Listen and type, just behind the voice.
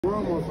We're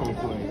almost on the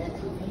plane.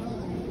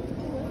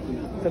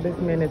 So this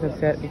man is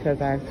upset because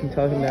I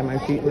told him that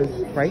my seat was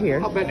right here.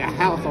 I'll bet the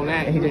house on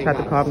that. And he just tried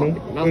to call me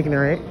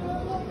ignorant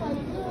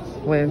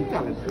when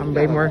I'm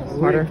way more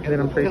smarter than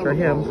I'm pretty sure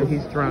him. So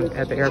he's drunk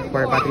at the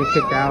airport about to get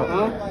kicked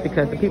out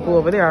because the people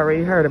over there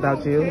already heard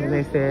about you and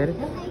they said,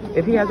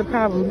 if he has a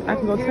problem, I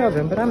can go tell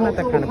them, but I'm not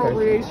that kind of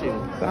person.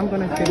 So I'm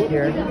gonna sit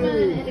here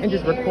and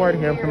just record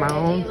him for my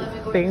own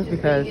things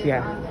because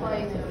yeah,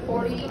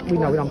 we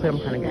know we don't play them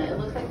kind of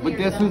games. But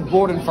guess who's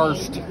boarding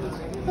first?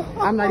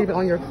 I'm not even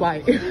on your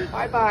flight.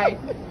 Bye-bye.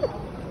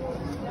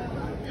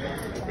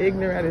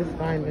 Ignorant at his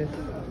finest.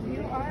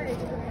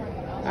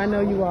 I know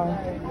you are.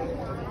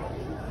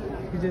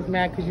 You're just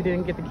mad because you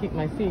didn't get to keep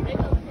my seat.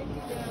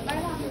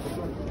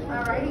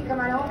 Alrighty, come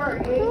on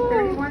over.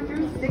 8:31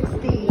 through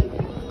 60.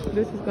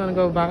 This is gonna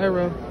go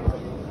viral.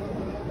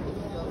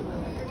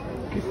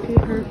 You see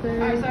her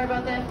face? Alright, sorry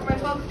about that. For my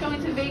folks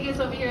coming to Vegas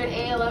over here at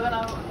A11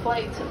 on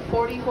flight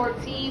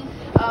 4014,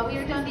 we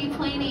are done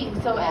deplaning.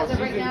 So as of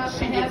right now, I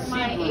have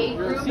my A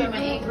group and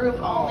my A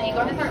group only. Go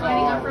ahead and start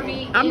lining up for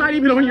me. I'm not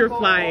even on your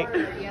flight.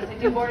 Yes, I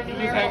do board in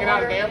numerical hanging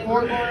out at the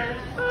airport? order.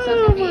 So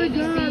Oh it's my going to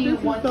be God, ABC this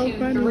is 1, so 2,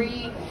 funny.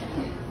 3.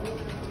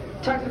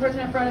 Talk to the person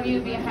in front of you,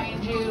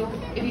 behind you.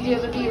 If you do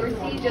have a B or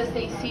C, just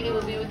stay seated.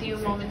 We'll be with you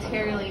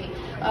momentarily.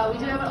 We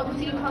do have an open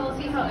seating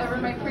policy. However,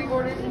 my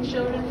pre-boarders and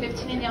children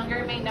 15 and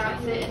younger may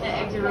not sit in the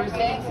exit row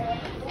seats.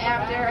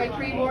 After I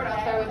pre-board,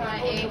 I'll start with my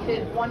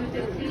A1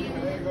 to 15,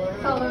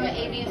 followed by my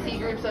A, B, and C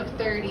groups of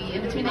 30.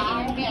 In between the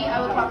A and B,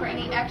 I will offer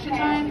any extra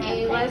time,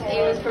 A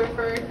list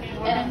preferred,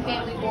 and then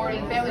family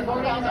boarding. Family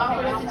boarding is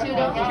offered up to 2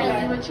 adults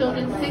traveling with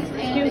children 6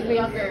 and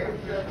younger.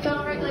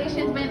 Federal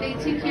regulations mandate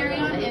 2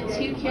 carry-on and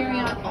 2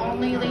 carry-on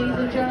only, ladies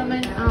and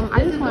gentlemen. I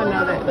just want to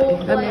know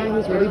that the man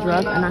who's really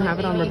drunk, and I have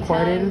it on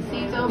recording.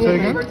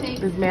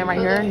 This man right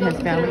here and his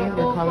family,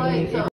 they're calling me